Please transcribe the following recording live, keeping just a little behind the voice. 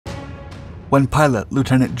When Pilot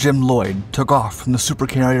Lieutenant Jim Lloyd took off from the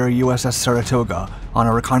supercarrier USS Saratoga on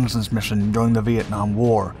a reconnaissance mission during the Vietnam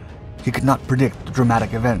War, he could not predict the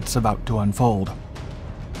dramatic events about to unfold.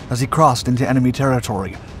 As he crossed into enemy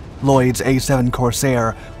territory, Lloyd's A-7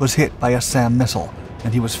 Corsair was hit by a SAM missile,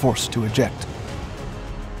 and he was forced to eject.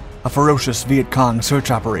 A ferocious Vietcong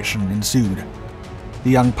search operation ensued.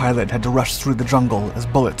 The young pilot had to rush through the jungle as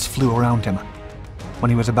bullets flew around him.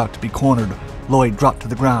 When he was about to be cornered, Lloyd dropped to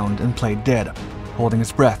the ground and played dead, holding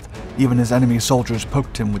his breath even as enemy soldiers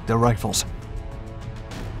poked him with their rifles.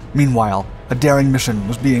 Meanwhile, a daring mission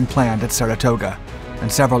was being planned at Saratoga, and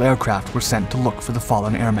several aircraft were sent to look for the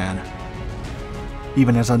fallen airman.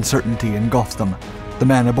 Even as uncertainty engulfed them, the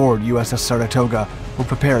men aboard USS Saratoga were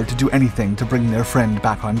prepared to do anything to bring their friend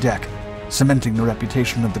back on deck, cementing the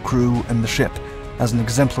reputation of the crew and the ship as an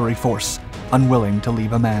exemplary force, unwilling to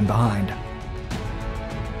leave a man behind.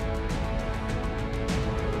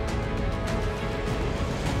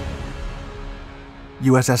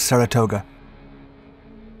 USS Saratoga.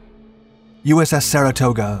 USS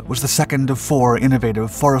Saratoga was the second of 4 innovative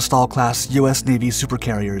Forrestal-class U.S. Navy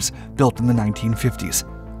supercarriers built in the 1950s.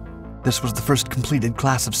 This was the first completed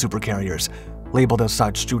class of supercarriers, labeled as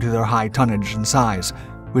such due to their high tonnage and size,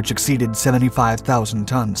 which exceeded 75,000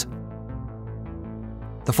 tons.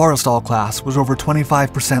 The Forrestal class was over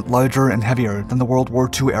 25% larger and heavier than the World War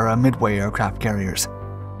II-era Midway aircraft carriers.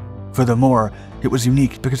 Furthermore, it was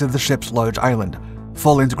unique because of the ship's large island,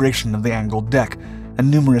 full integration of the angled deck, and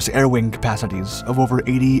numerous air-wing capacities of over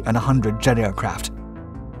 80 and 100 jet aircraft.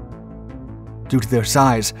 Due to their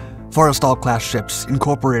size, Forrestal-class ships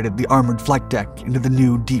incorporated the armored flight deck into the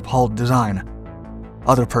new deep-hulled design.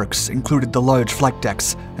 Other perks included the large flight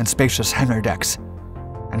decks and spacious hangar decks.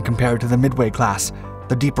 And compared to the Midway class,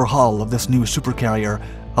 the deeper hull of this new supercarrier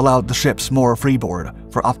allowed the ships more freeboard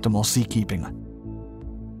for optimal seakeeping.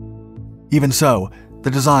 Even so, the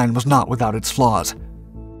design was not without its flaws.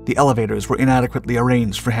 The elevators were inadequately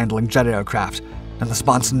arranged for handling jet aircraft, and the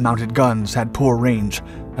sponson-mounted guns had poor range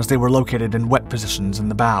as they were located in wet positions in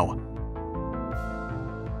the bow.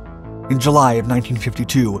 In July of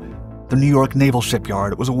 1952, the New York Naval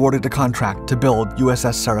Shipyard was awarded a contract to build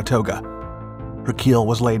USS Saratoga. Her keel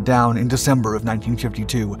was laid down in December of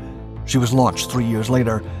 1952. She was launched 3 years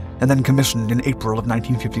later, and then commissioned in April of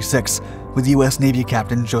 1956 with U.S. Navy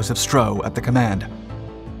Captain Joseph Stroh at the command.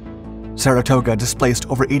 Saratoga displaced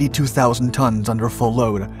over 82,000 tons under full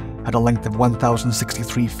load, had a length of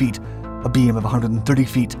 1,063 feet, a beam of 130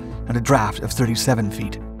 feet, and a draft of 37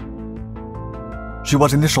 feet. She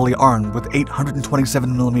was initially armed with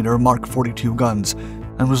 827mm Mark 42 guns,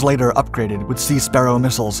 and was later upgraded with Sea Sparrow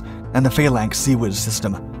missiles and the Phalanx Sea-Whiz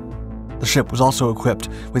system. The ship was also equipped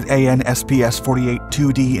with AN/SPS-48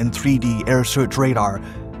 2D and 3D air search radar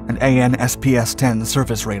and AN/SPS-10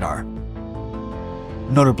 surface radar.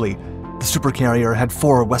 Notably, the supercarrier had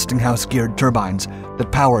 4 Westinghouse-geared turbines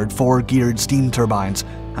that powered 4 geared steam turbines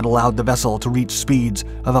and allowed the vessel to reach speeds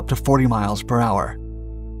of up to 40 miles per hour.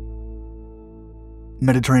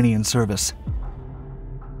 Mediterranean service.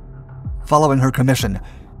 Following her commission,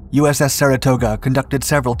 USS Saratoga conducted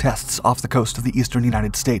several tests off the coast of the eastern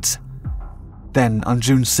United States. Then, on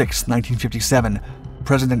June 6, 1957,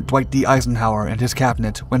 President Dwight D. Eisenhower and his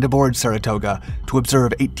cabinet went aboard Saratoga to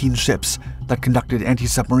observe 18 ships that conducted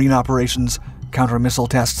anti-submarine operations, counter-missile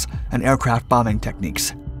tests, and aircraft bombing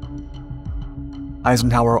techniques.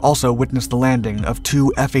 Eisenhower also witnessed the landing of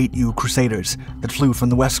 2 F-8U Crusaders that flew from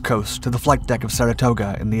the west coast to the flight deck of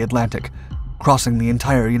Saratoga in the Atlantic, crossing the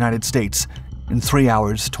entire United States in 3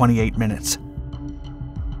 hours, 28 minutes.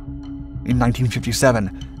 In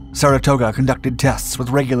 1957, Saratoga conducted tests with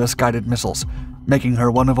Regulus-guided missiles, making her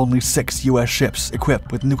one of only 6 U.S. ships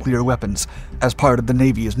equipped with nuclear weapons as part of the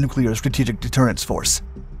Navy's Nuclear Strategic Deterrence Force.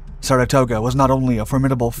 Saratoga was not only a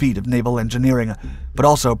formidable feat of naval engineering, but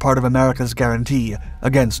also part of America's guarantee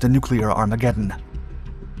against a nuclear Armageddon.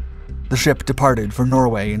 The ship departed for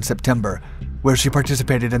Norway in September, where she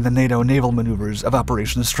participated in the NATO naval maneuvers of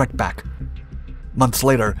Operation Strikeback. Months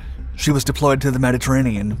later, she was deployed to the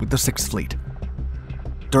Mediterranean with the 6th Fleet.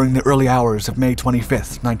 During the early hours of May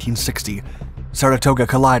 25, 1960, Saratoga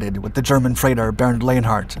collided with the German freighter Bernd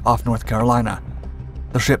Leonhardt off North Carolina.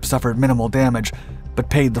 The ship suffered minimal damage, but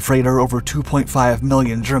paid the freighter over 2.5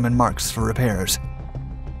 million German marks for repairs.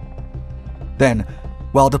 Then,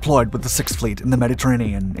 while deployed with the 6th Fleet in the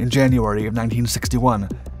Mediterranean in January of 1961,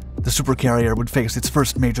 the supercarrier would face its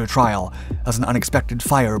first major trial as an unexpected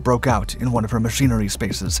fire broke out in one of her machinery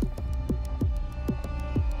spaces.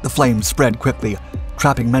 The flames spread quickly,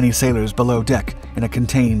 trapping many sailors below deck in a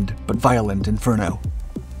contained but violent inferno.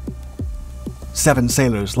 7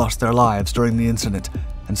 sailors lost their lives during the incident,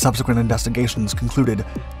 and subsequent investigations concluded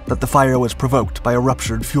that the fire was provoked by a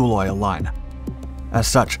ruptured fuel oil line. As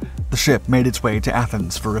such, the ship made its way to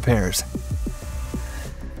Athens for repairs.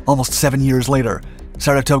 Almost 7 years later,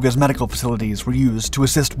 Saratoga's medical facilities were used to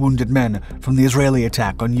assist wounded men from the Israeli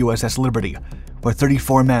attack on USS Liberty, where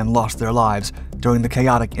 34 men lost their lives during the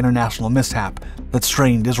chaotic international mishap that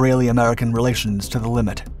strained Israeli-American relations to the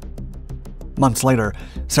limit. Months later,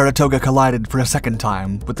 Saratoga collided for a second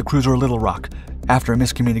time with the cruiser Little Rock after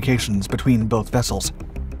miscommunications between both vessels.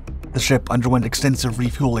 The ship underwent extensive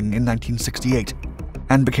refueling in 1968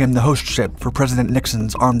 and became the host ship for President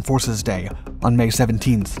Nixon's Armed Forces Day on May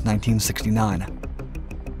 17, 1969.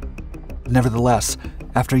 Nevertheless,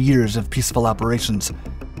 after years of peaceful operations,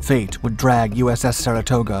 fate would drag USS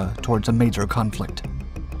Saratoga towards a major conflict.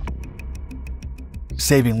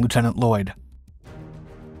 Saving Lieutenant Lloyd.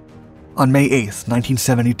 On May 8,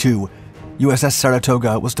 1972, USS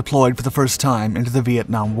Saratoga was deployed for the first time into the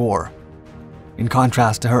Vietnam War. In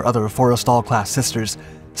contrast to her other Forrestal-class sisters,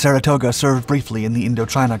 Saratoga served briefly in the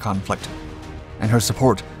Indochina conflict, and her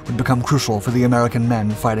support would become crucial for the American men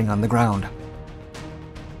fighting on the ground.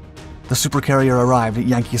 The Supercarrier arrived at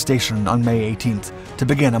Yankee Station on May 18th to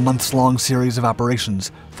begin a months-long series of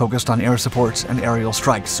operations focused on air support and aerial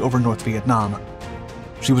strikes over North Vietnam.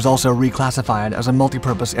 She was also reclassified as a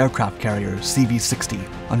multipurpose aircraft carrier, CV-60,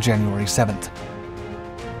 on January 7th.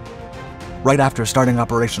 Right after starting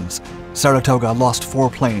operations, Saratoga lost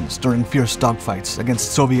 4 planes during fierce dogfights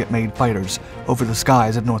against Soviet-made fighters over the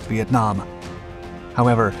skies of North Vietnam.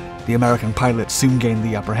 However, the American pilots soon gained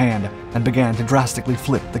the upper hand and began to drastically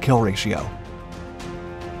flip the kill ratio.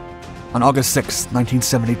 On August 6,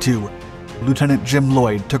 1972, Lieutenant Jim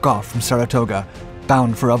Lloyd took off from Saratoga,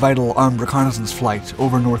 bound for a vital armed reconnaissance flight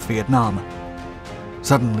over North Vietnam.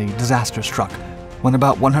 Suddenly, disaster struck when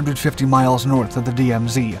about 150 miles north of the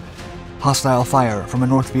DMZ, hostile fire from a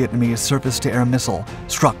North Vietnamese surface-to-air missile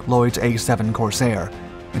struck Lloyd's A-7 Corsair,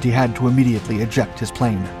 and he had to immediately eject his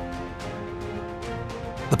plane.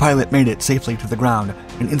 The pilot made it safely to the ground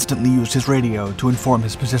and instantly used his radio to inform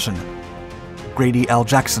his position. Grady L.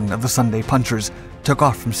 Jackson of the Sunday Punchers took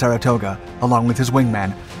off from Saratoga along with his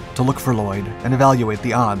wingman to look for Lloyd and evaluate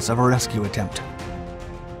the odds of a rescue attempt.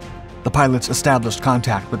 The pilots established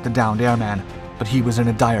contact with the downed airman, but he was in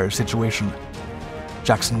a dire situation.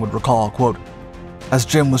 Jackson would recall, quote, "As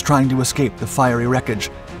Jim was trying to escape the fiery wreckage,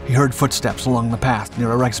 he heard footsteps along the path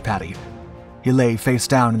near a rice paddy. He lay face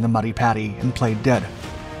down in the muddy paddy and played dead.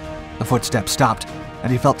 The footsteps stopped,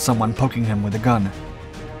 and he felt someone poking him with a gun.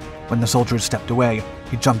 When the soldiers stepped away,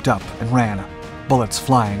 he jumped up and ran, bullets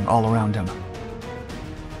flying all around him."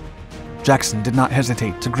 Jackson did not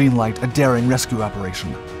hesitate to greenlight a daring rescue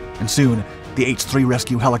operation, and soon the H-3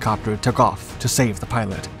 rescue helicopter took off to save the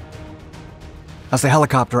pilot. As the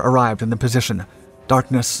helicopter arrived in the position,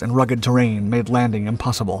 darkness and rugged terrain made landing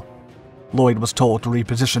impossible. Lloyd was told to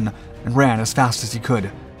reposition and ran as fast as he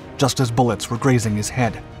could, just as bullets were grazing his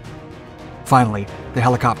head. Finally, the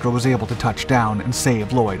helicopter was able to touch down and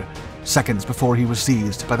save Lloyd, seconds before he was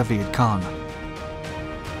seized by the Vietcong.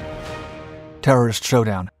 Terrorist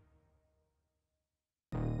showdown.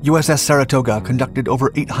 USS Saratoga conducted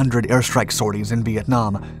over 800 airstrike sorties in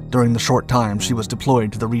Vietnam during the short time she was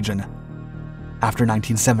deployed to the region. After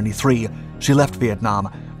 1973, she left Vietnam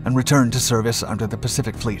and returned to service under the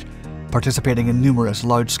Pacific Fleet, participating in numerous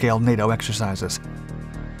large-scale NATO exercises.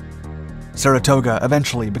 Saratoga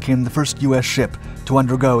eventually became the first U.S. ship to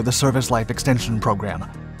undergo the Service Life Extension Program,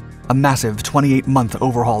 a massive 28-month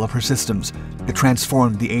overhaul of her systems that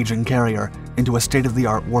transformed the aging carrier into a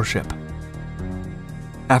state-of-the-art warship.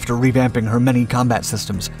 After revamping her many combat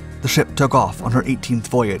systems, the ship took off on her 18th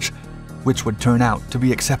voyage, which would turn out to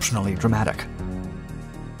be exceptionally dramatic.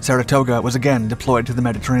 Saratoga was again deployed to the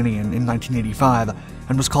Mediterranean in 1985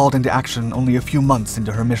 and was called into action only a few months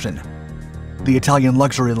into her mission. The Italian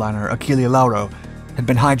luxury liner Achille Lauro had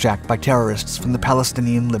been hijacked by terrorists from the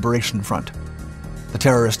Palestinian Liberation Front. The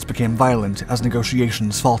terrorists became violent as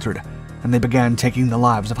negotiations faltered, and they began taking the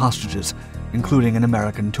lives of hostages, including an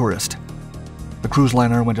American tourist. The cruise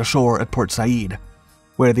liner went ashore at Port Said,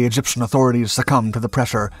 where the Egyptian authorities succumbed to the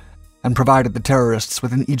pressure and provided the terrorists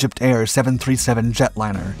with an Egypt Air 737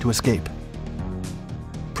 jetliner to escape.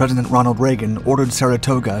 President Ronald Reagan ordered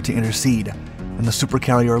Saratoga to intercede, and the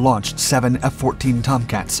Supercarrier launched 7 F-14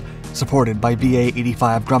 Tomcats, supported by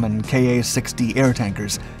VA-85 Grumman Ka-60 air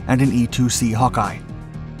tankers and an E-2C Hawkeye.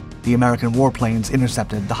 The American warplanes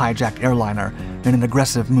intercepted the hijacked airliner in an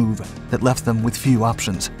aggressive move that left them with few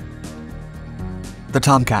options. The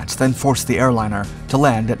Tomcats then forced the airliner to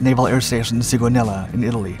land at Naval Air Station Sigonella in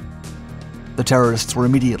Italy. The terrorists were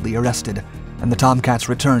immediately arrested, and the Tomcats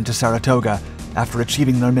returned to Saratoga after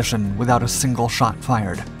achieving their mission without a single shot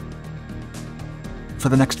fired. For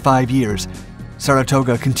the next 5 years,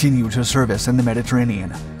 Saratoga continued her service in the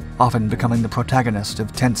Mediterranean, often becoming the protagonist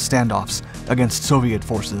of tense standoffs against Soviet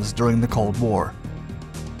forces during the Cold War.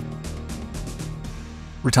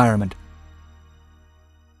 Retirement.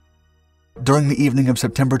 During the evening of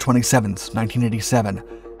September 27, 1987,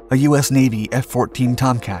 a U.S. Navy F-14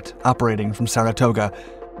 Tomcat operating from Saratoga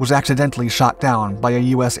was accidentally shot down by a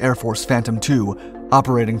U.S. Air Force Phantom II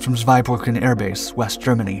operating from Zweibrücken Air Base, West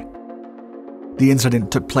Germany. The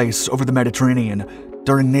incident took place over the Mediterranean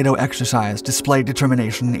during NATO exercise Display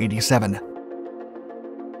Determination 87.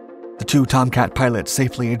 The 2 Tomcat pilots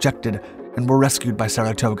safely ejected and were rescued by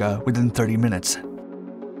Saratoga within 30 minutes.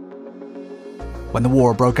 When the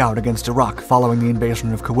war broke out against Iraq following the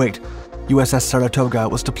invasion of Kuwait, USS Saratoga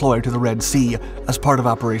was deployed to the Red Sea as part of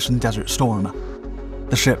Operation Desert Storm.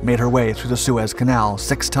 The ship made her way through the Suez Canal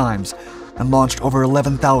 6 times and launched over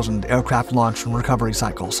 11,000 aircraft launch and recovery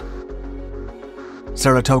cycles.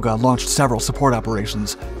 Saratoga launched several support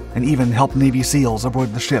operations and even helped Navy SEALs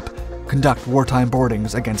aboard the ship conduct wartime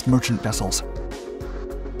boardings against merchant vessels.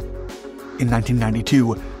 In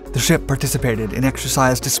 1992, the ship participated in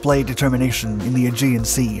Exercise Display Determination in the Aegean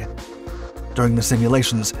Sea. During the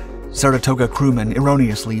simulations, Saratoga crewmen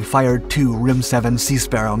erroneously fired 2 RIM-7 Sea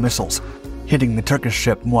Sparrow missiles, hitting the Turkish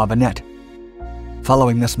ship Muavenet.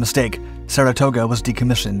 Following this mistake, Saratoga was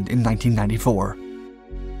decommissioned in 1994.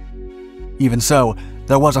 Even so,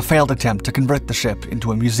 there was a failed attempt to convert the ship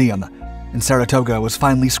into a museum, and Saratoga was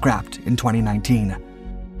finally scrapped in 2019.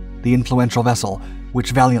 The influential vessel,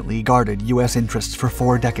 which valiantly guarded U.S. interests for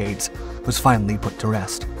 4 decades, was finally put to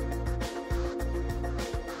rest.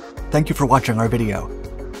 Thank you for watching our video.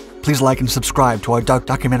 Please like and subscribe to our Dark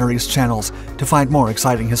Documentaries channels to find more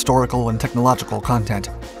exciting historical and technological content.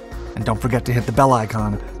 And don't forget to hit the bell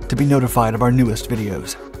icon to be notified of our newest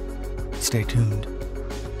videos. Stay tuned.